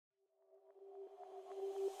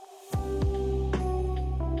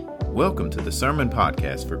Welcome to the Sermon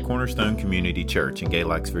Podcast for Cornerstone Community Church in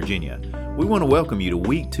Galax, Virginia. We want to welcome you to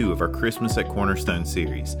week 2 of our Christmas at Cornerstone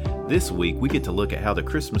series. This week, we get to look at how the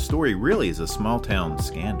Christmas story really is a small town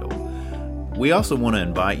scandal. We also want to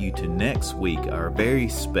invite you to next week, our very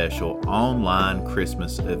special online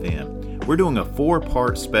Christmas event. We're doing a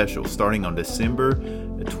 4-part special starting on December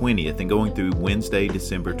 20th and going through Wednesday,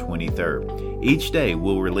 December 23rd. Each day,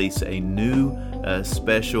 we'll release a new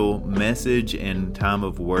special message and time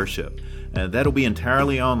of worship. That'll be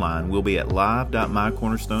entirely online. We'll be at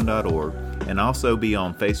live.mycornerstone.org and also be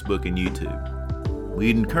on Facebook and YouTube.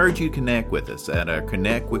 We'd encourage you to connect with us at our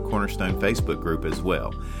Connect with Cornerstone Facebook group as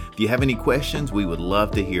well. If you have any questions, we would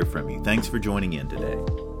love to hear from you. Thanks for joining in today.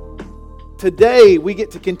 Today, we get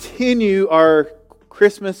to continue our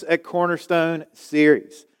Christmas at Cornerstone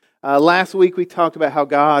series. Last week, we talked about how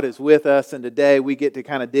God is with us, and today we get to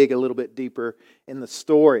kind of dig a little bit deeper in the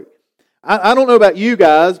story. I don't know about you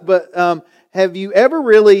guys, but have you ever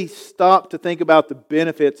really stopped to think about the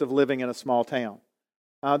benefits of living in a small town?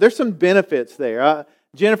 There's some benefits there.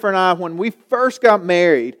 Jennifer and I, when we first got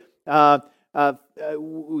married,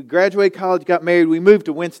 we graduated college, got married, we moved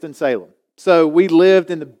to Winston-Salem. So we lived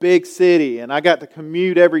in the big city, and I got to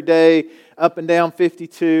commute every day up and down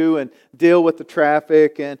 52 and deal with the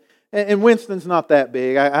traffic. And Winston's not that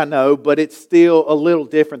big, I know, but it's still a little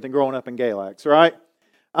different than growing up in Galax, right?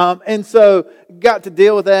 And so got to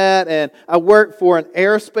deal with that, and I worked for an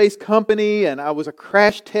aerospace company, and I was a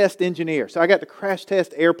crash test engineer. So I got to crash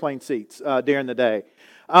test airplane seats during the day.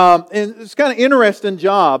 And it's kind of an interesting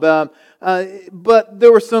job, but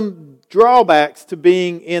there were some drawbacks to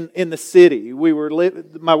being in the city.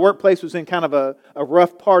 My workplace was in kind of a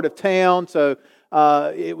rough part of town, so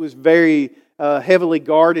it was very heavily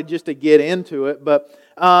guarded just to get into it. But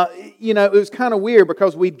it was kind of weird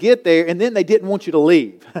because we'd get there and then they didn't want you to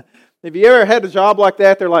leave. Have you ever had a job like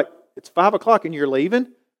that? They're like, "It's 5 o'clock and you're leaving?"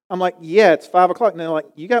 I'm like, "Yeah, it's 5 o'clock." And they're like,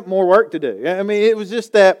 "You got more work to do." I mean, it was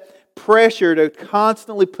just that pressure to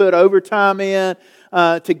constantly put overtime in,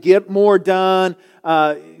 to get more done.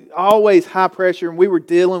 Always high pressure, and we were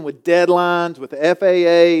dealing with deadlines with the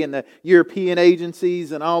FAA and the European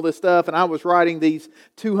agencies and all this stuff, and I was writing these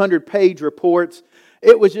 200-page reports.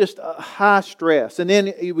 It was just a high stress. And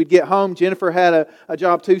then you would get home. Jennifer had a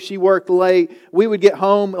job too. She worked late. We would get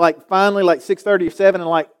home finally 6:30 or 7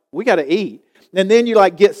 and we got to eat. And then you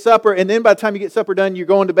get supper, and then by the time you get supper done, you're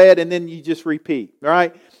going to bed, and then you just repeat,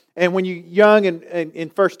 right? And when you're young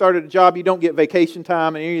and first started a job, you don't get vacation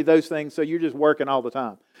time and any of those things, so you're just working all the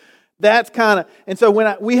time. That's and so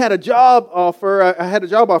when we had a job offer, I had a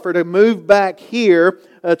job offer to move back here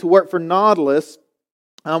to work for Nautilus.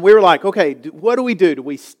 We were like, okay, what do we do? Do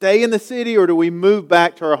we stay in the city or do we move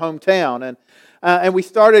back to our hometown? And we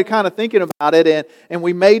started kind of thinking about it, and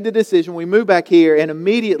we made the decision. We moved back here, and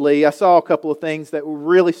immediately I saw a couple of things that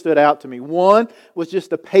really stood out to me. One was just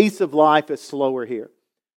the pace of life is slower here.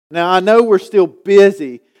 Now, I know we're still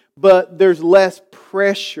busy, but there's less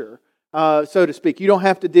pressure, so to speak. You don't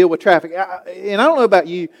have to deal with traffic. And I don't know about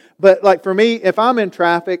you, but for me, if I'm in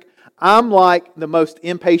traffic, I'm like the most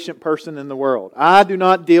impatient person in the world. I do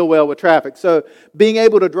not deal well with traffic. So being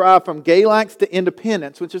able to drive from Galax to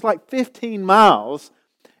Independence, which is 15 miles,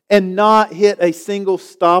 and not hit a single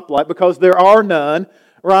stoplight because there are none,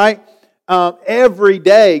 right? Every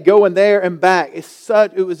day going there and back,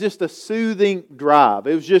 it was just a soothing drive.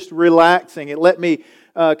 It was just relaxing. It let me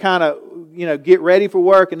get ready for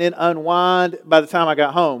work and then unwind by the time I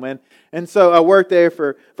got home. And so I worked there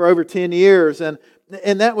for over 10 years, and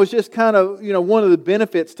that was just kind of, one of the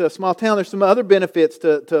benefits to a small town. There's some other benefits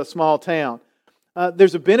to a small town.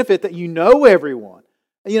 There's a benefit that you know everyone.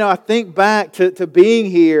 I think back to being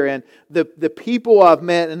here and the people I've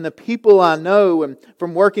met and the people I know, and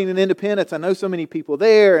from working in Independence, I know so many people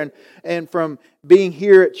there, and from being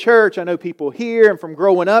here at church, I know people here, and from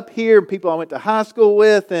growing up here, people I went to high school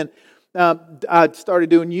with, and I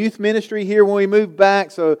started doing youth ministry here when we moved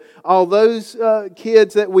back, so all those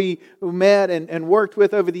kids that we met and worked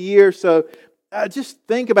with over the years, so just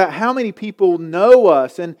think about how many people know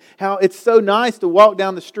us and how it's so nice to walk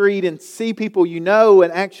down the street and see people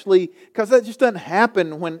and actually, because that just doesn't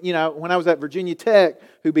happen when I was at Virginia Tech,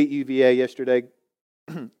 who beat UVA yesterday,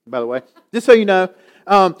 by the way, just so you know,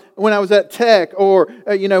 when I was at Tech or,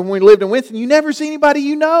 when we lived in Winston, you never see anybody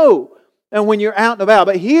and when you're out and about.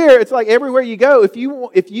 But here, it's like everywhere you go, if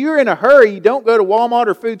you're in a hurry, you don't go to Walmart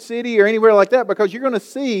or Food City or anywhere like that because you're going to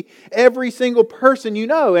see every single person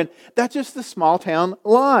and that's just the small town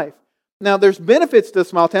life. Now, there's benefits to a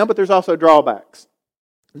small town, but there's also drawbacks.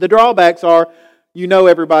 The drawbacks are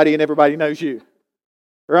everybody and everybody knows you,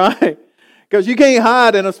 right? Because you can't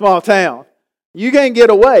hide in a small town. You can't get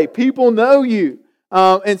away. People know you.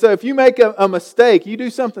 And so if you make a mistake, you do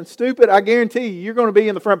something stupid, I guarantee you're going to be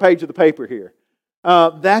in the front page of the paper here.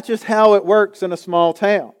 That's just how it works in a small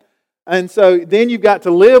town. And so then you've got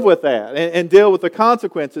to live with that and deal with the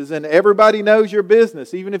consequences. And everybody knows your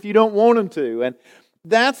business, even if you don't want them to. And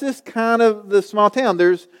that's just kind of the small town.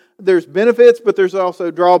 There's benefits, but there's also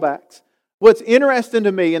drawbacks. What's interesting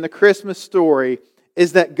to me in the Christmas story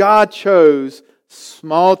is that God chose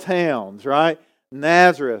small towns, right?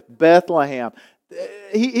 Nazareth, Bethlehem.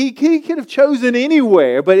 He could have chosen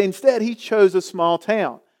anywhere, but instead He chose a small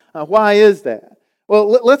town. Why is that? Well,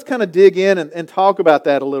 let's kind of dig in and talk about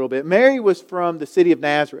that a little bit. Mary was from the city of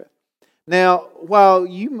Nazareth. Now, while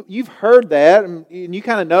you've heard that and you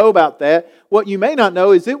kind of know about that, what you may not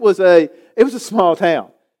know is it was a small town.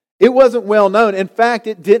 It wasn't well known. In fact,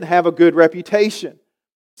 it didn't have a good reputation.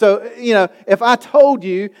 So, if I told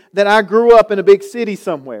you that I grew up in a big city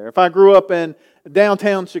somewhere, if I grew up in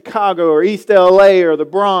downtown Chicago or East LA or the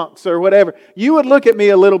Bronx or whatever, you would look at me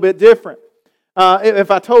a little bit different.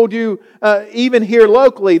 If I told you, even here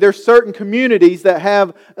locally, there's certain communities that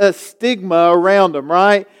have a stigma around them,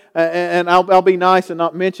 right? And I'll be nice and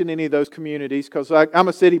not mention any of those communities because I'm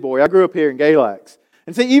a city boy. I grew up here in Galax.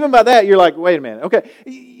 And see, even by that, you're like, wait a minute. Okay,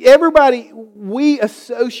 everybody, we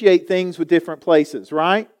associate things with different places,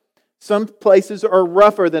 right? Some places are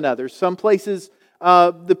rougher than others. Some places,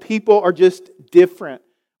 the people are just different.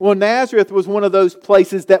 Well, Nazareth was one of those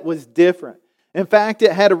places that was different. In fact,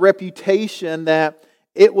 it had a reputation that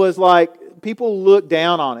it was like people looked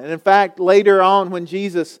down on it. And in fact, later on when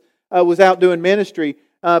Jesus was out doing ministry,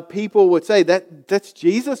 people would say, that's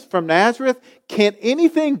Jesus from Nazareth? Can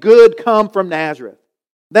anything good come from Nazareth?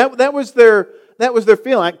 That was their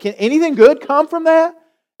feeling. Can anything good come from that?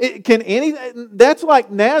 That's like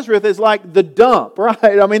Nazareth is like the dump,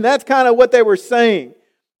 right? I mean, that's kind of what they were saying.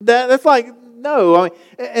 That's like, no.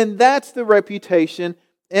 And that's the reputation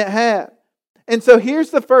it had. And so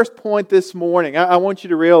here's the first point this morning. I want you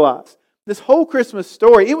to realize this whole Christmas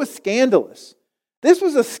story, it was scandalous. This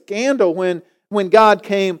was a scandal when God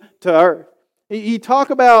came to earth. You talk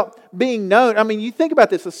about being known. I mean, you think about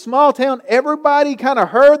this, a small town, everybody kind of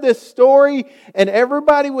heard this story and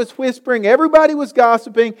everybody was whispering, everybody was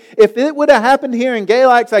gossiping. If it would have happened here in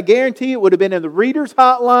Galax, I guarantee it would have been in the reader's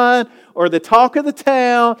hotline or the talk of the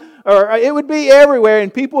town, or it would be everywhere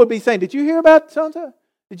and people would be saying, did you hear about so-and-so?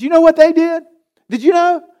 Did you know what they did? Did you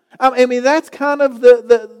know? I mean, that's kind of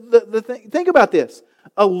the thing. Think about this.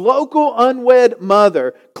 A local unwed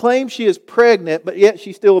mother claims she is pregnant, but yet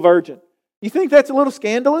she's still a virgin. You think that's a little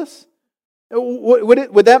scandalous?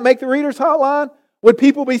 Would that make the reader's hotline? Would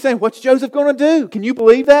people be saying, what's Joseph going to do? Can you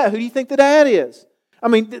believe that? Who do you think the dad is? I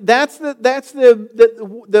mean, that's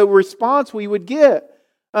the response we would get.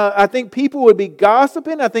 I think people would be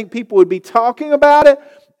gossiping. I think people would be talking about it.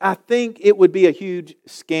 I think it would be a huge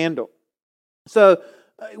scandal. So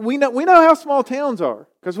we know how small towns are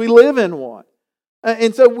because we live in one.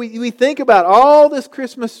 And so we think about all this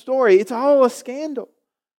Christmas story. It's all a scandal.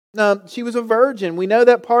 She was a virgin. We know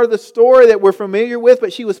that part of the story that we're familiar with,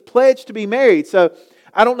 but she was pledged to be married. So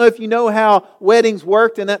I don't know if you know how weddings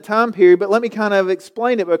worked in that time period, but let me kind of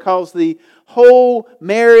explain it because the whole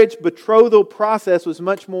marriage betrothal process was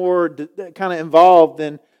much more kind of involved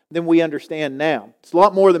than we understand now. It's a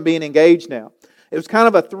lot more than being engaged now. It was kind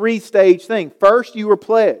of a 3-stage thing. First, you were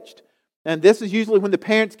pledged. And this is usually when the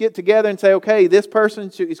parents get together and say, okay, this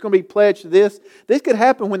person is going to be pledged to this. This could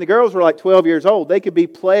happen when the girls were like 12 years old. They could be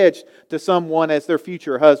pledged to someone as their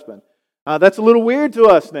future husband. That's a little weird to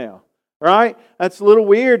us now, right? That's a little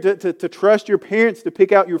weird to trust your parents to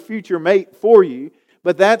pick out your future mate for you.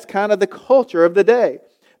 But that's kind of the culture of the day.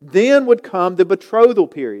 Then would come the betrothal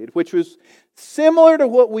period, which was similar to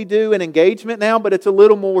what we do in engagement now, but it's a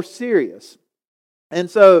little more serious. And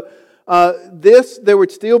so there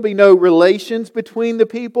would still be no relations between the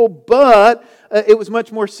people, but it was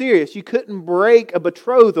much more serious. You couldn't break a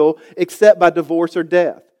betrothal except by divorce or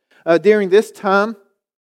death. During this time,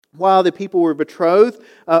 while the people were betrothed,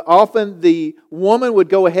 often the woman would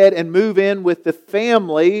go ahead and move in with the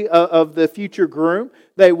family of the future groom.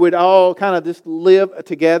 They would all kind of just live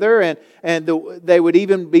together, and they would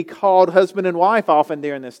even be called husband and wife often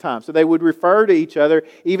during this time. So they would refer to each other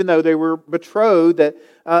even though they were betrothed.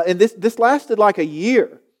 And this lasted like a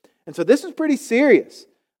year. And so this is pretty serious.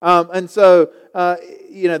 And so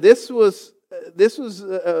this was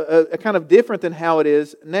a kind of different than how it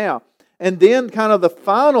is now. And then kind of the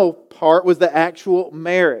final part was the actual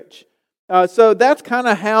marriage. So that's kind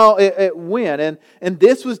of how it went. And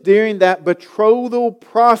this was during that betrothal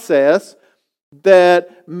process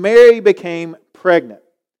that Mary became pregnant.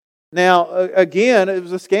 Now, again, it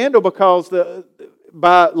was a scandal because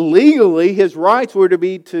by legally his rights were to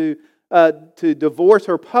be to divorce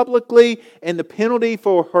her publicly, and the penalty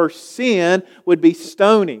for her sin would be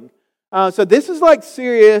stoning. So this is like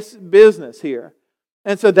serious business here.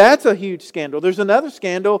 And so that's a huge scandal. There's another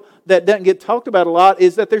scandal that doesn't get talked about a lot,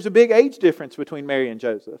 is that there's a big age difference between Mary and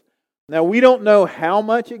Joseph. Now, we don't know how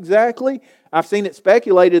much exactly. I've seen it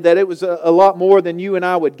speculated that it was a lot more than you and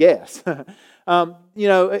I would guess.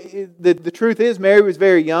 The truth is Mary was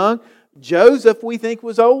very young. Joseph, we think,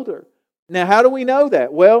 was older. Now, how do we know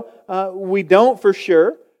that? Well, we don't for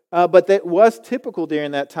sure, but that was typical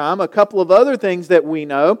during that time. A couple of other things that we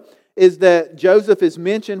know is that Joseph is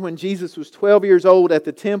mentioned when Jesus was 12 years old at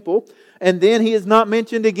the temple, and then he is not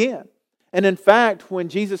mentioned again. And in fact, when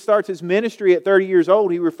Jesus starts his ministry at 30 years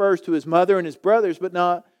old, he refers to his mother and his brothers, but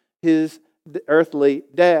not his earthly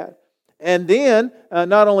dad. And then,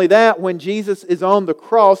 not only that, when Jesus is on the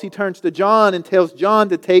cross, he turns to John and tells John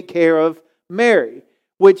to take care of Mary,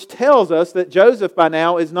 which tells us that Joseph by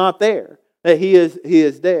now is not there, that he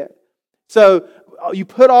is dead. So you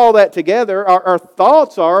put all that together, our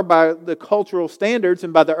thoughts are, by the cultural standards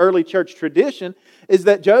and by the early church tradition, is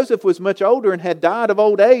that Joseph was much older and had died of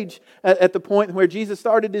old age at the point where Jesus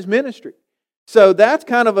started his ministry. So that's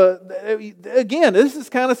kind of again, this is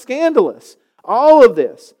kind of scandalous. All of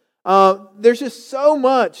this. There's just so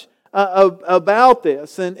much about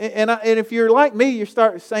this. And if you're like me, you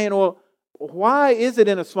start saying, well, why is it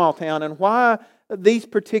in a small town? And why these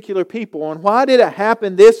particular people? And why did it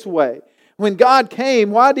happen this way? When God came,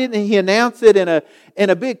 why didn't He announce it in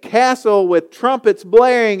a big castle with trumpets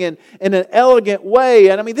blaring and in an elegant way?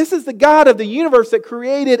 And I mean, this is the God of the universe that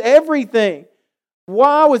created everything.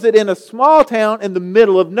 Why was it in a small town in the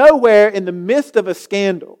middle of nowhere in the midst of a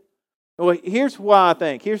scandal? Well, here's why I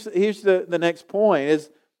think. Here's the next point is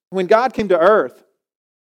when God came to earth,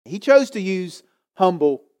 He chose to use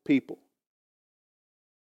humble people.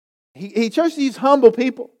 He chose to use humble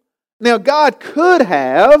people. Now, God could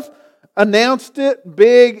have announced it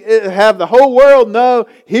big, have the whole world know,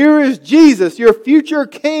 here is Jesus, your future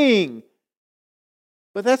king.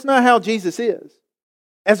 But that's not how Jesus is.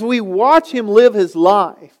 As we watch Him live His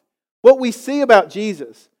life, what we see about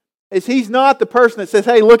Jesus is He's not the person that says,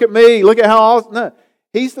 hey, look at me, look at how awesome. No,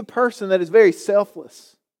 He's the person that is very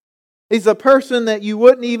selfless. He's the person that you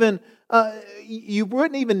wouldn't even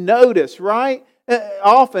notice, right?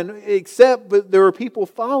 Often, except there were people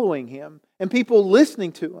following Him and people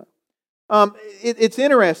listening to Him. It's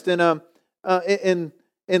interesting. In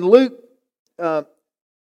Luke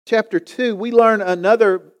chapter 2, we learn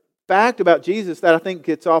another fact about Jesus that I think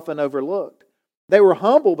gets often overlooked. They were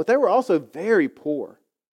humble, but they were also very poor.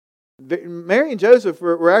 Mary and Joseph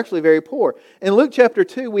were actually very poor. In Luke chapter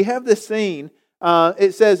 2, we have this scene.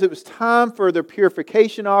 It says it was time for the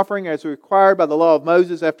purification offering as required by the law of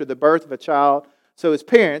Moses after the birth of a child. So his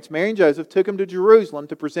parents, Mary and Joseph, took him to Jerusalem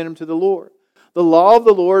to present him to the Lord. The law of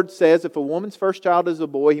the Lord says if a woman's first child is a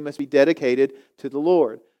boy, he must be dedicated to the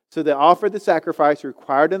Lord. So they offered the sacrifice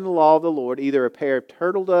required in the law of the Lord, either a pair of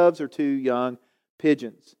turtle doves or 2 young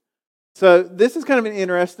pigeons. So this is kind of an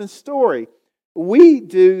interesting story. We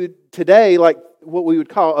do today like what we would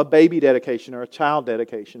call a baby dedication or a child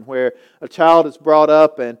dedication, where a child is brought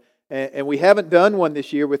up and we haven't done one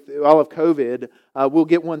this year with all of COVID. We'll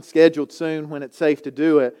get one scheduled soon when it's safe to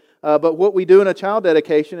do it. But what we do in a child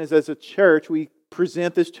dedication is, as a church, we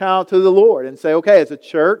present this child to the Lord and say, okay, as a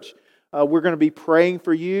church, we're going to be praying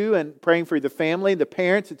for you and praying for the family, the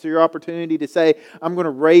parents. It's your opportunity to say, I'm going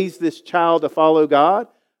to raise this child to follow God.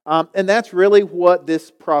 And that's really what this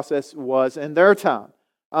process was in their time.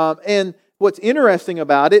 And what's interesting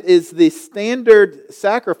about it is the standard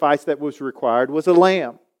sacrifice that was required was a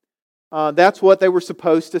lamb. That's what they were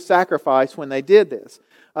supposed to sacrifice when they did this.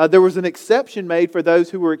 There was an exception made for those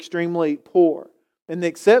who were extremely poor. And the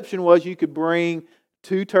exception was you could bring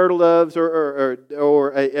 2 turtle doves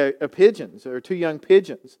or pigeons or 2 young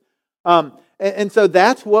pigeons. And so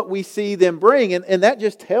that's what we see them bring. And that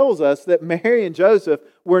just tells us that Mary and Joseph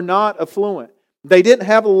were not affluent. They didn't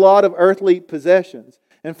have a lot of earthly possessions.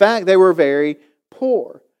 In fact, they were very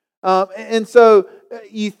poor. And so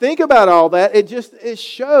you think about all that, it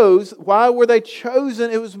shows why were they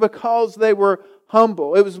chosen. It was because they were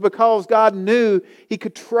humble. It was because God knew He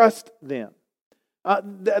could trust them.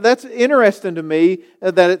 That's interesting to me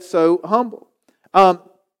that it's so humble.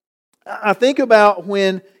 I think about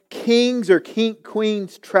when kings or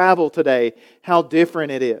queens travel today, how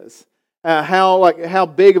different it is. How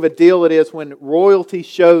big of a deal it is when royalty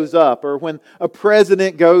shows up or when a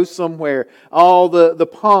president goes somewhere. All the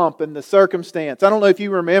pomp and the circumstance. I don't know if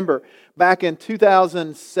you remember back in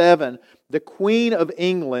 2007, the Queen of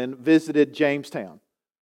England visited Jamestown.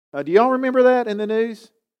 Do y'all remember that in the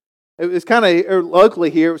news? It was kind of, locally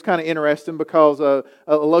here, it was kind of interesting because a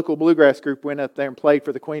local bluegrass group went up there and played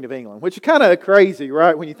for the Queen of England, which is kind of crazy,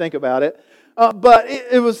 right, when you think about it. But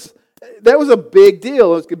that was a big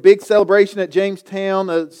deal. It was a big celebration at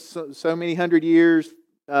Jamestown, so many hundred years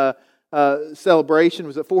celebration.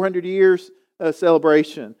 Was it 400 years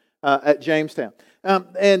celebration at Jamestown?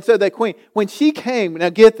 And so that queen, when she came, now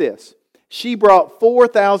get this, she brought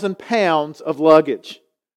 4,000 pounds of luggage.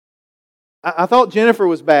 I thought Jennifer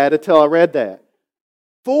was bad until I read that.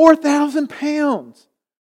 4,000 pounds.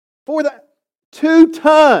 2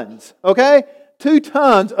 tons, okay? 2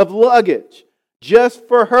 tons of luggage just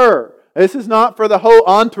for her. This is not for the whole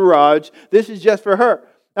entourage. This is just for her.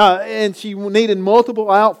 And she needed multiple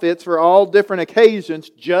outfits for all different occasions,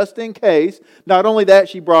 just in case. Not only that,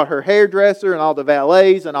 she brought her hairdresser and all the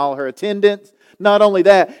valets and all her attendants. Not only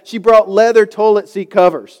that, she brought leather toilet seat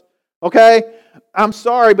covers. Okay? I'm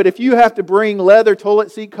sorry, but if you have to bring leather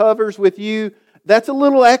toilet seat covers with you, that's a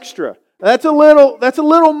little extra. That's a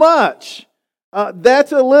little much.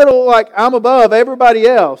 That's a little like I'm above everybody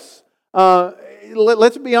else.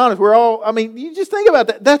 Let's be honest, you just think about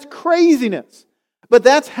that. That's craziness. But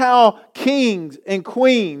that's how kings and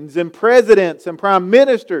queens and presidents and prime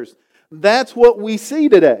ministers, that's what we see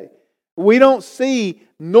today. We don't see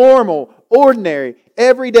normal, ordinary,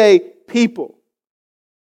 everyday people.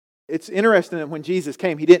 It's interesting that when Jesus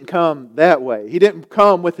came, He didn't come that way. He didn't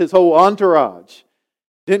come with His whole entourage.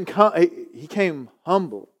 He came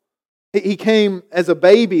humble. He came as a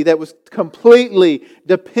baby that was completely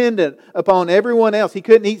dependent upon everyone else. He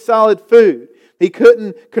couldn't eat solid food. He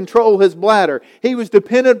couldn't control his bladder. He was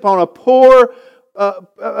dependent upon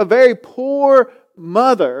a very poor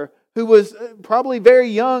mother who was probably a very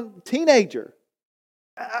young teenager.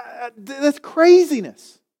 That's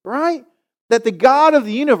craziness, right? That the God of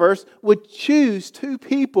the universe would choose 2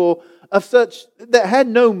 people of such that had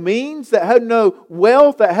no means, that had no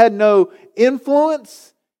wealth, that had no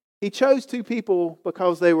influence. He chose 2 people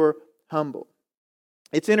because they were humble.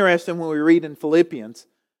 It's interesting when we read in Philippians.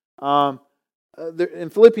 In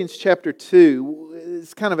Philippians chapter 2,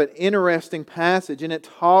 it's kind of an interesting passage, and it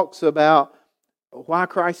talks about why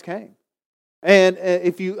Christ came. And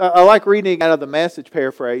I like reading out of the Message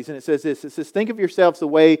paraphrase, and it says this. It says, think of yourselves the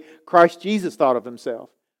way Christ Jesus thought of Himself.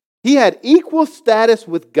 He had equal status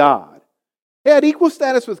with God. He had equal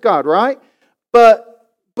status with God, right? But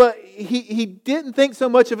he didn't think so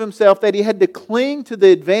much of Himself that He had to cling to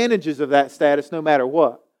the advantages of that status no matter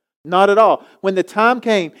what. Not at all. When the time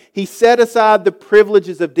came, He set aside the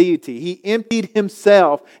privileges of deity. He emptied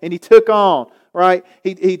Himself and He took on, right?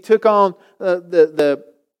 He took on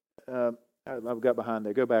I've got behind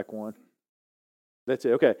there. Go back one. That's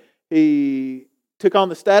it. Okay. He took on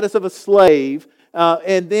the status of a slave,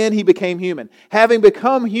 and then He became human. Having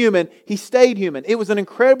become human, He stayed human. It was an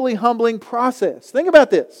incredibly humbling process. Think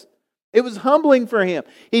about this. It was humbling for Him.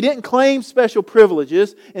 He didn't claim special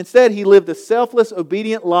privileges. Instead, He lived a selfless,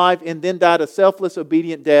 obedient life and then died a selfless,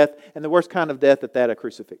 obedient death, and the worst kind of death at that, a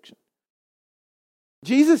crucifixion.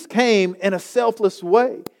 Jesus came in a selfless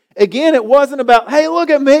way. Again, it wasn't about, hey, look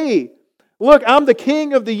at me. Look, I'm the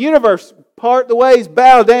King of the universe. Part the ways,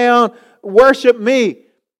 bow down, worship me.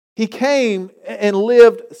 He came and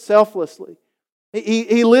lived selflessly.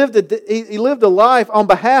 He lived a life on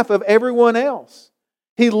behalf of everyone else.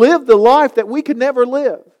 He lived the life that we could never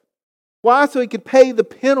live. Why? So He could pay the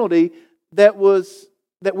penalty that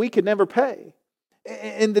we could never pay.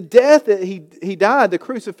 And the death that he died, the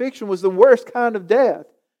crucifixion, was the worst kind of death.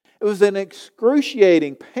 It was an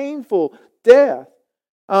excruciating, painful death,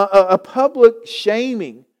 a public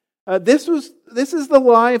shaming. This is the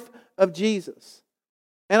life of Jesus.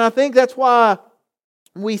 And I think that's why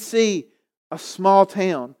we see a small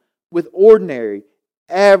town with ordinary,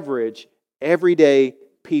 average, everyday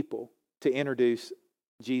people to introduce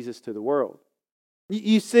Jesus to the world.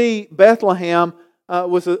 You see, Bethlehem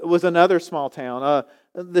was another small town.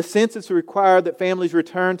 The census required that families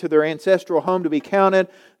return to their ancestral home to be counted.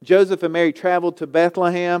 Joseph and Mary traveled to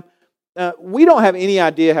Bethlehem. We don't have any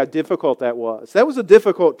idea how difficult that was. That was a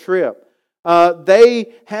difficult trip.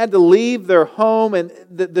 They had to leave their home, and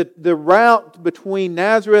the route between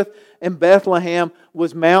Nazareth and Bethlehem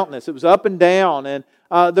was mountainous. It was up and down, and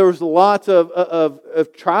there was lots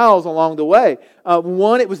of trials along the way.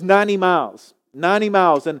 It was 90 miles. 90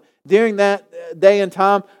 miles. And during that day and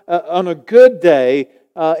time, on a good day,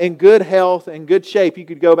 in good health and good shape, you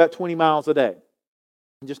could go about 20 miles a day.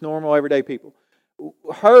 Just normal, everyday people.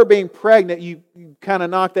 Her being pregnant, you kind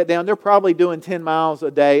of knock that down. They're probably doing 10 miles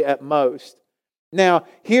a day at most. Now,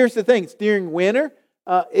 here's the thing. It's during winter.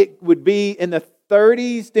 It would be in the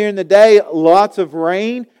 30s during the day, lots of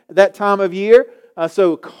rain at that time of year.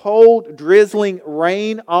 So cold, drizzling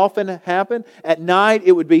rain often happened. At night,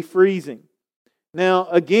 it would be freezing. Now,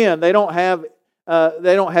 again, they don't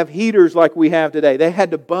have heaters like we have today. They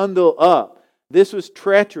had to bundle up. This was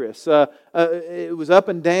treacherous. It was up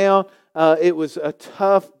and down. It was a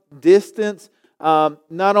tough distance.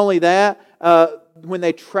 Not only that, when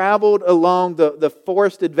they traveled along the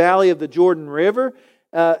forested valley of the Jordan River,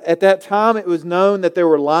 at that time it was known that there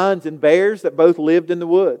were lions and bears that both lived in the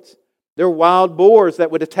woods. There were wild boars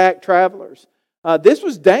that would attack travelers. This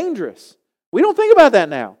was dangerous. We don't think about that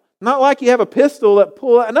now. Not like you have a pistol that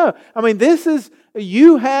pull out. No, I mean,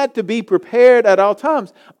 you had to be prepared at all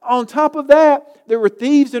times. On top of that, there were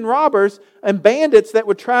thieves and robbers and bandits that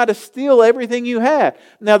would try to steal everything you had.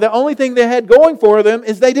 Now, the only thing they had going for them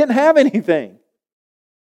is they didn't have anything.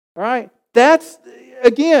 All right? That's,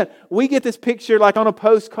 again, we get this picture like on a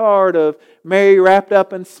postcard of Mary wrapped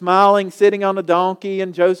up and smiling, sitting on a donkey,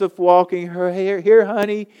 and Joseph walking her, here,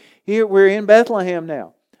 honey, here, we're in Bethlehem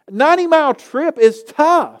now. 90-mile trip is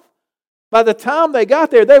tough. By the time they got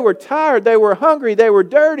there, they were tired, they were hungry, they were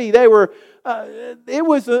dirty, it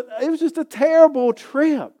was just a terrible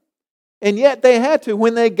trip. And yet they had to.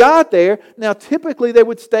 When they got there, now typically they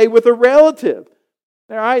would stay with a relative.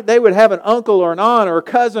 All right? They would have an uncle or an aunt or a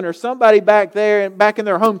cousin or somebody back there, back in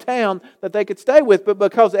their hometown that they could stay with. But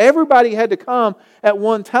because everybody had to come at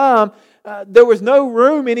one time, there was no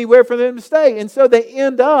room anywhere for them to stay. And so they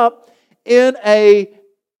end up in a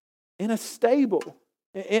stable,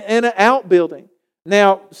 in an outbuilding.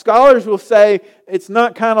 Now, scholars will say it's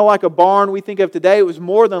not kind of like a barn we think of today. It was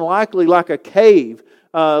more than likely like a cave,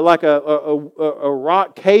 like a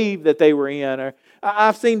rock cave that they were in. Or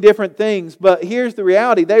I've seen different things, but here's the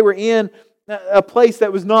reality. They were in a place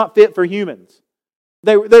that was not fit for humans.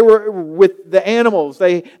 They were with the animals.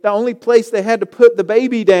 The only place they had to put the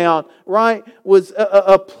baby down, right, was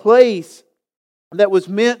a place that was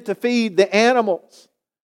meant to feed the animals.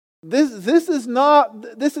 This is not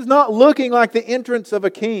looking like the entrance of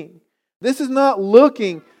a king. This is not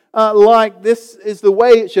looking like this is the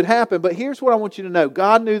way it should happen. But here's what I want you to know.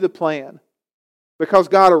 God knew the plan because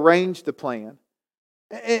God arranged the plan.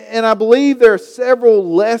 And I believe there are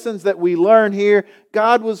several lessons that we learn here.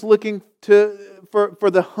 God was looking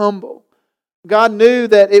for the humble. God knew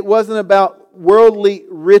that it wasn't about worldly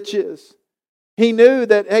riches. He knew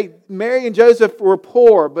that, hey, Mary and Joseph were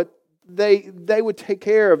poor, but they would take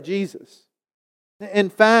care of Jesus. In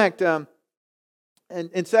fact,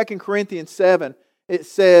 in 2 Corinthians 7, it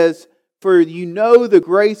says, "For you know the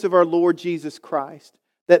grace of our Lord Jesus Christ,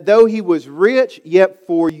 that though He was rich, yet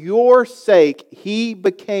for your sake He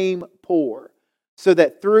became poor, so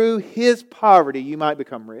that through His poverty you might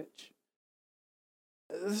become rich."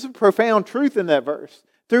 This is a profound truth in that verse.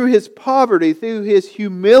 Through His poverty, through His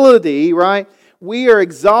humility, right, we are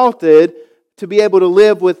exalted to be able to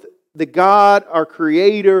live with the God, our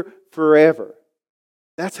Creator, forever.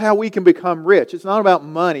 That's how we can become rich. It's not about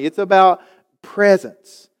money. It's about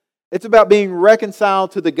presence. It's about being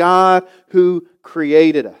reconciled to the God who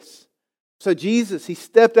created us. So Jesus, He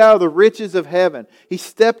stepped out of the riches of heaven. He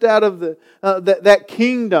stepped out of that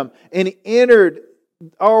kingdom and He entered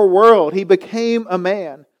our world. He became a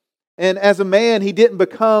man. And as a man, He didn't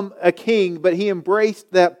become a king, but He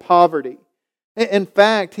embraced that poverty. In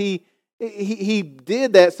fact, He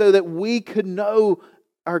did that so that we could know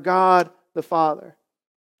our God the Father.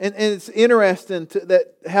 And it's interesting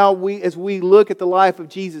that how as we look at the life of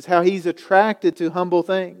Jesus, how He's attracted to humble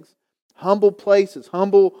things, humble places,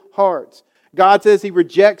 humble hearts. God says He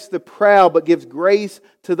rejects the proud but gives grace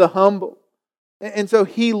to the humble. And so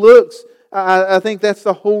He looks, I think that's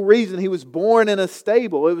the whole reason He was born in a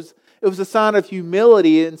stable. It was a sign of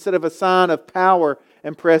humility instead of a sign of power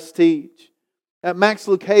and prestige. Max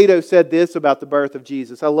Lucado said this about the birth of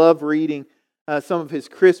Jesus. I love reading some of his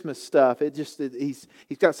Christmas stuff. He's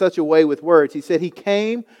got such a way with words. He said, "He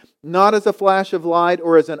came not as a flash of light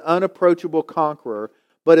or as an unapproachable conqueror,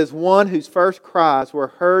 but as one whose first cries were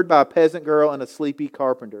heard by a peasant girl and a sleepy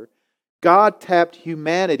carpenter. God tapped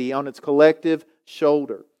humanity on its collective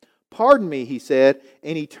shoulder. Pardon me," he said,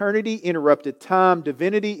 "and eternity interrupted time,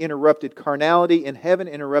 divinity interrupted carnality, and heaven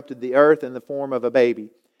interrupted the earth in the form of a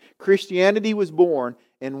baby. Christianity was born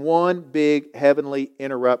in one big heavenly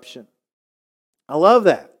interruption." I love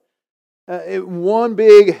that. One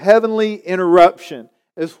big heavenly interruption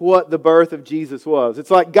is what the birth of Jesus was.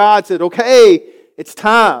 It's like God said, okay, it's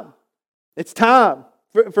time. It's time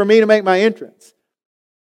for me to make my entrance.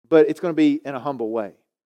 But it's going to be in a humble way.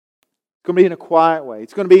 It's going to be in a quiet way.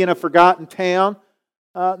 It's going to be in a forgotten town.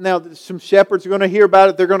 Now, some shepherds are going to hear about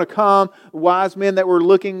it. They're going to come. Wise men that were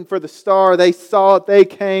looking for the star, they saw it. They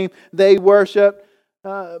came. They worshiped.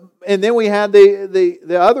 And then we had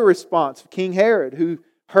the other response of King Herod, who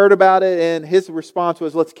heard about it, and his response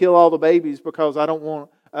was, let's kill all the babies because I don't want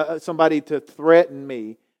somebody to threaten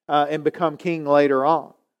me and become king later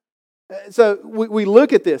on. So we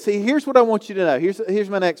look at this. See, here's what I want you to know. Here's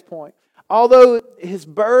my next point. Although his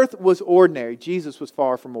birth was ordinary, Jesus was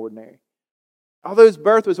far from ordinary. Although his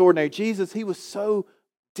birth was ordinary, Jesus, he was so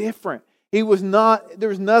different. There was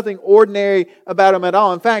nothing ordinary about him at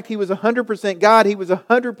all. In fact, he was 100% God. He was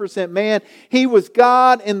 100% man. He was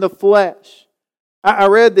God in the flesh. I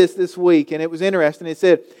read this week, and it was interesting. It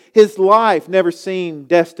said, his life never seemed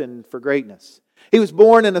destined for greatness. He was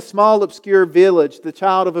born in a small, obscure village, the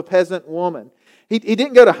child of a peasant woman. He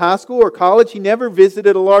didn't go to high school or college. He never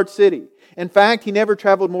visited a large city. In fact, he never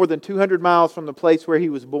traveled more than 200 miles from the place where he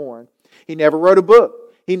was born. He never wrote a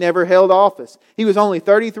book. He never held office. He was only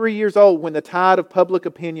 33 years old when the tide of public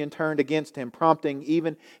opinion turned against him, prompting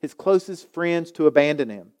even his closest friends to abandon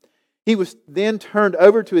him. He was then turned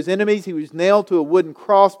over to his enemies. He was nailed to a wooden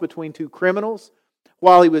cross between two criminals.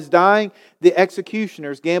 While he was dying, the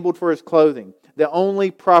executioners gambled for his clothing, the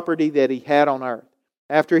only property that he had on earth.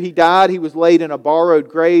 After he died, he was laid in a borrowed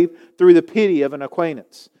grave through the pity of an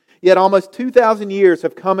acquaintance. Yet almost 2,000 years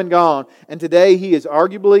have come and gone, and today he is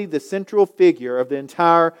arguably the central figure of the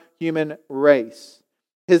entire human race.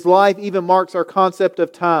 His life even marks our concept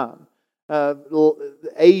of time.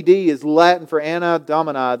 AD is Latin for Anno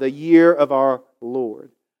Domini, the year of our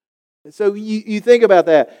Lord. So you think about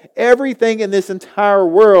that. Everything in this entire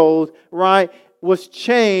world, right, was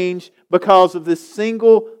changed because of this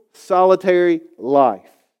single solitary life.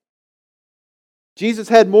 Jesus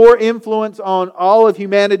had more influence on all of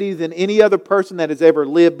humanity than any other person that has ever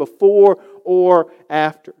lived before or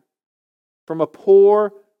after. From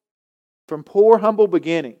poor, humble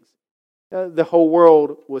beginnings, the whole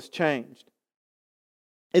world was changed.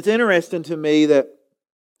 It's interesting to me that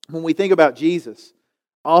when we think about Jesus,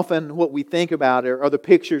 often what we think about are the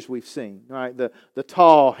pictures we've seen, right? The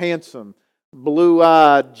tall, handsome,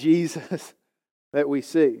 blue-eyed Jesus that we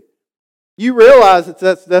see. You realize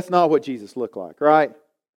that's not what Jesus looked like, right?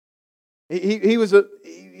 He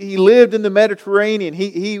lived in the Mediterranean.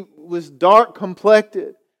 He was dark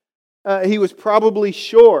complected. He was probably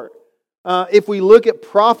short. If we look at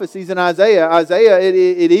prophecies in Isaiah,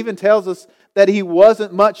 it even tells us that he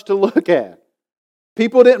wasn't much to look at.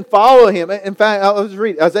 People didn't follow him. In fact, I'll just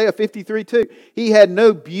read Isaiah 53:2. He had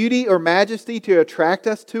no beauty or majesty to attract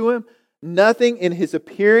us to him, nothing in his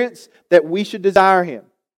appearance that we should desire him.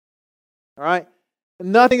 All right?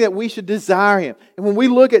 Nothing that we should desire him. And when we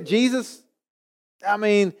look at Jesus, I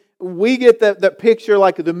mean, we get that picture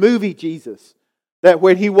like the movie Jesus. That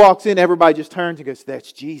when he walks in, everybody just turns and goes,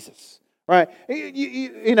 that's Jesus. Right?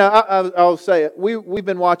 I'll say it. We've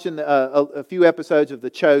been watching a few episodes of The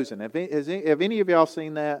Chosen. Have any of y'all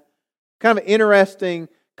seen that? Kind of an interesting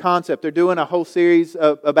concept. They're doing a whole series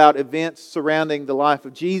about events surrounding the life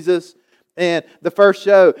of Jesus. And the first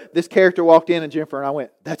show, this character walked in and Jennifer and I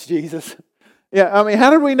went, that's Jesus. Yeah, I mean, how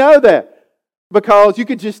did we know that? Because you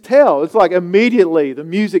could just tell. It's like immediately the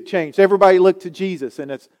music changed. Everybody looked to Jesus and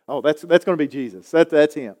that's going to be Jesus.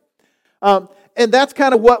 That's him. And that's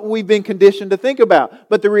kind of what we've been conditioned to think about.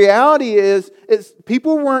 But the reality is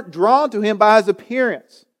people weren't drawn to him by his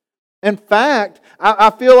appearance. In fact,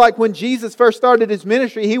 I feel like when Jesus first started his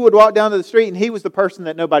ministry, he would walk down to the street and he was the person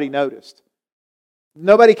that nobody noticed.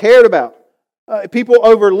 Nobody cared about. People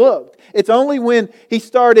overlooked. It's only when he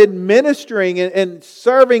started ministering and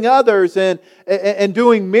serving others and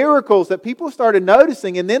doing miracles that people started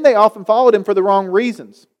noticing, and then they often followed him for the wrong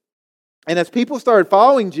reasons. And as people started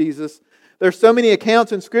following Jesus, there's so many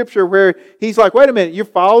accounts in Scripture where he's like, wait a minute, you're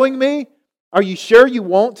following me? Are you sure you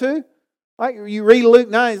want to? Like you read Luke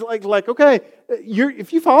 9, it's like okay,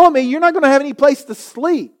 if you follow me, you're not going to have any place to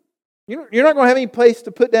sleep. You're not going to have any place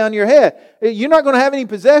to put down your head. You're not going to have any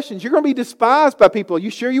possessions. You're going to be despised by people. Are you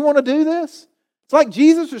sure you want to do this? It's like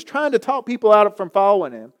Jesus was trying to talk people out from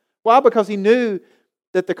following him. Why? Because he knew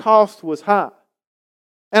that the cost was high.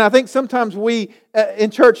 And I think sometimes we,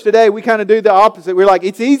 in church today, we kind of do the opposite. We're like,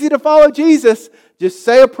 it's easy to follow Jesus. Just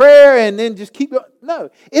say a prayer and then just keep going. No,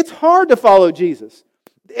 it's hard to follow Jesus.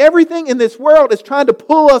 Everything in this world is trying to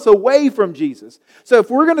pull us away from Jesus. So if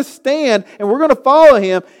we're going to stand and we're going to follow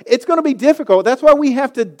him, it's going to be difficult. That's why we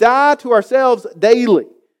have to die to ourselves daily.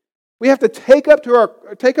 We have to take up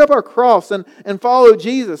our cross and follow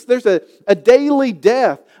Jesus. There's a daily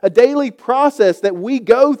death, a daily process that we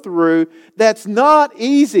go through that's not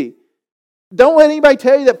easy. Don't let anybody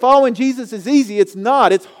tell you that following Jesus is easy. It's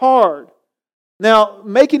not. It's hard. Now,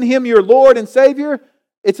 making Him your Lord and Savior,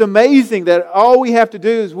 it's amazing that all we have to do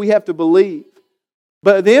is we have to believe.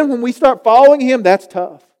 But then when we start following Him, that's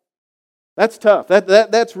tough. That's tough.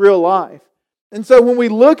 That's real life. And so when we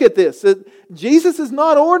look at this, Jesus is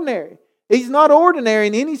not ordinary. He's not ordinary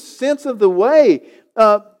in any sense of the way.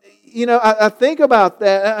 I think about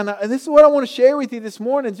that, and this is what I want to share with you this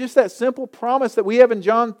morning, just that simple promise that we have in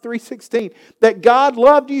John 3:16, that God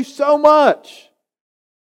loved you so much.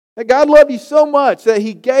 That God loved you so much that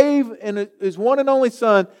He gave His one and only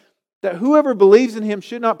Son, that whoever believes in Him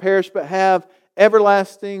should not perish but have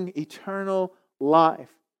everlasting, eternal life.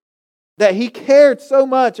 That He cared so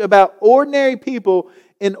much about ordinary people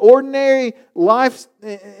in ordinary lives,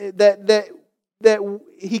 that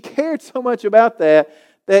He cared so much about that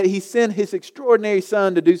He sent His extraordinary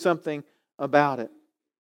Son to do something about it.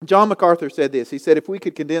 John MacArthur said this. He said, if we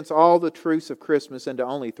could condense all the truths of Christmas into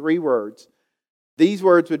only 3 words, these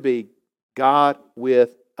words would be, God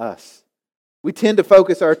with us. We tend to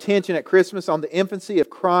focus our attention at Christmas on the infancy of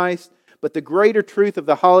Christ, but the greater truth of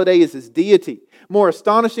the holiday is His deity. More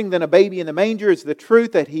astonishing than a baby in the manger is the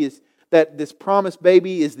truth that this promised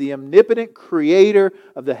baby is the omnipotent creator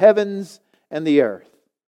of the heavens and the earth.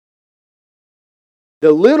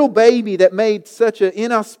 The little baby that made such an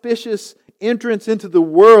inauspicious entrance into the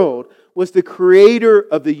world was the creator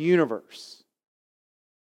of the universe.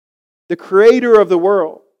 The creator of the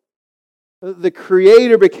world. The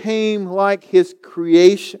creator became like His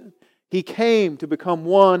creation. He came to become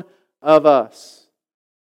one of us.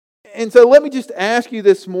 And so let me just ask you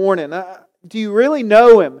this morning, do you really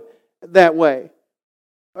know Him that way?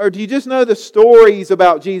 Or do you just know the stories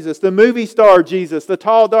about Jesus, the movie star Jesus, the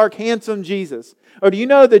tall, dark, handsome Jesus? Or do you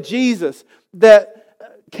know the Jesus that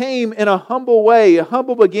came in a humble way, a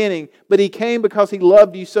humble beginning, but He came because He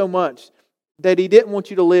loved you so much that He didn't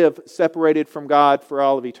want you to live separated from God for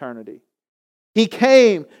all of eternity? He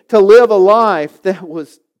came to live a life that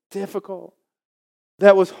was difficult,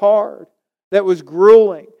 that was hard, that was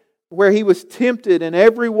grueling, where He was tempted in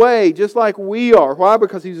every way, just like we are. Why?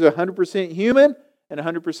 Because He was 100% human and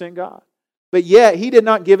 100% God. But yet, He did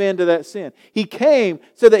not give in to that sin. He came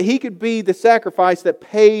so that He could be the sacrifice that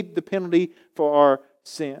paid the penalty for our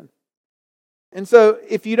sin. And so,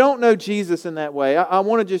 if you don't know Jesus in that way, I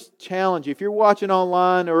want to just challenge you. If you're watching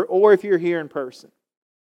online or if you're here in person,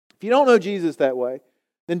 if you don't know Jesus that way,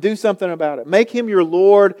 then do something about it. Make Him your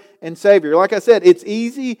Lord and Savior. Like I said, it's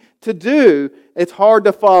easy to do. It's hard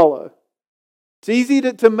to follow. It's easy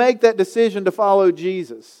to make that decision to follow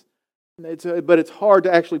Jesus. But it's hard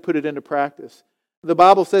to actually put it into practice. The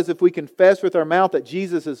Bible says if we confess with our mouth that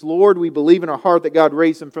Jesus is Lord, we believe in our heart that God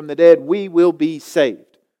raised Him from the dead, we will be saved.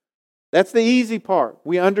 That's the easy part.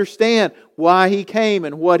 We understand why He came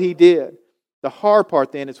and what He did. The hard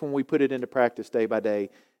part then is when we put it into practice day by day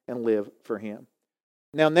and live for Him.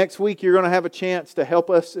 Now next week you're going to have a chance to help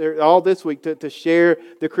us, all this week, to share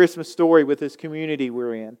the Christmas story with this community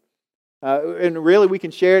we're in. And really we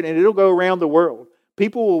can share it and it'll go around the world.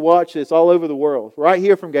 People will watch this all over the world, right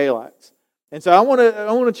here from Gaelites. And so I want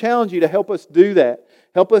to challenge you to help us do that.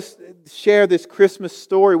 Help us share this Christmas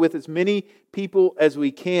story with as many people as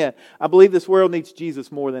we can. I believe this world needs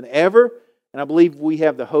Jesus more than ever, and I believe we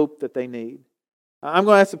have the hope that they need. I'm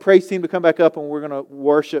going to ask the praise team to come back up and we're going to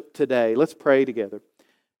worship today. Let's pray together.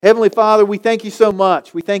 Heavenly Father, we thank You so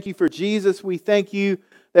much. We thank You for Jesus. We thank You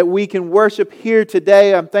that we can worship here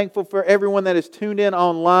today. I'm thankful for everyone that is tuned in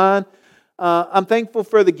online. I'm thankful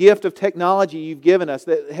for the gift of technology You've given us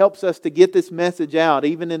that helps us to get this message out,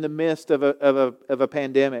 even in the midst of a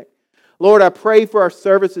pandemic. Lord, I pray for our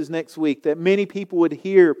services next week that many people would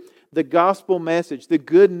hear the gospel message, the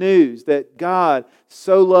good news that God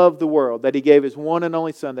so loved the world that He gave His one and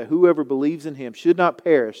only Son, that whoever believes in Him should not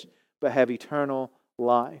perish but have eternal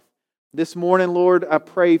life. This morning, Lord, I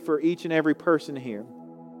pray for each and every person here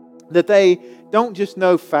that they don't just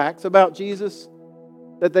know facts about Jesus,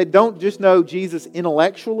 that they don't just know Jesus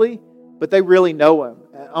intellectually, but they really know Him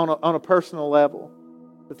on a personal level.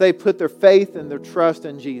 That they put their faith and their trust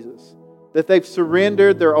in Jesus. That they've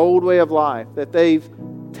surrendered their old way of life. That they've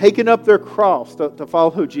taken up their cross to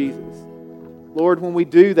follow Jesus. Lord, when we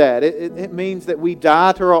do that, it means that we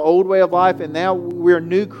die to our old way of life and now we're a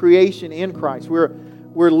new creation in Christ. We're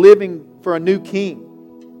living for a new King.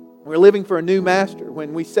 We're living for a new Master.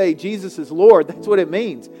 When we say Jesus is Lord, that's what it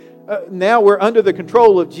means. Now we're under the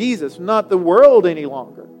control of Jesus, not the world any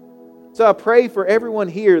longer. So I pray for everyone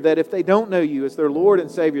here that if they don't know You as their Lord and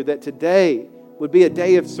Savior, that today would be a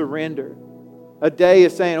day of surrender. A day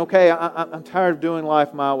of saying, okay, I'm tired of doing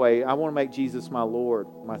life my way. I want to make Jesus my Lord,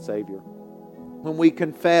 my Savior. When we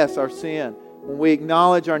confess our sin when we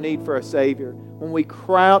acknowledge our need for a Savior, when we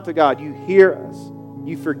cry out to God, you hear us,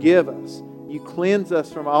 you forgive us, you cleanse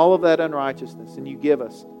us from all of that unrighteousness, and you give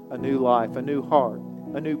us a new life, a new heart,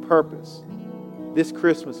 a new purpose. This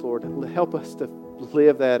Christmas, Lord, help us to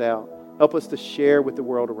live that out. Help us to share with the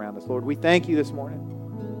world around us. Lord, we thank you this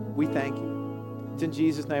morning. We thank you. It's in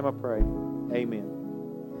Jesus' name I pray. Amen.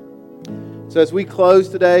 So as we close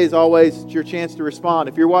today, as always, it's your chance to respond.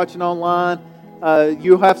 If you're watching online,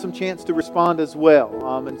 you'll have some chance to respond as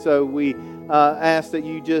well. And so we ask that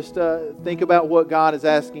you just think about what God is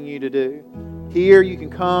asking you to do. Here you can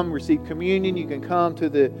come, receive communion. You can come to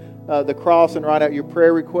the cross and write out your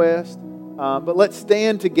prayer request. But let's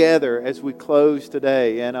stand together as we close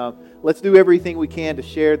today. And let's do everything we can to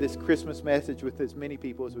share this Christmas message with as many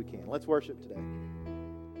people as we can. Let's worship today.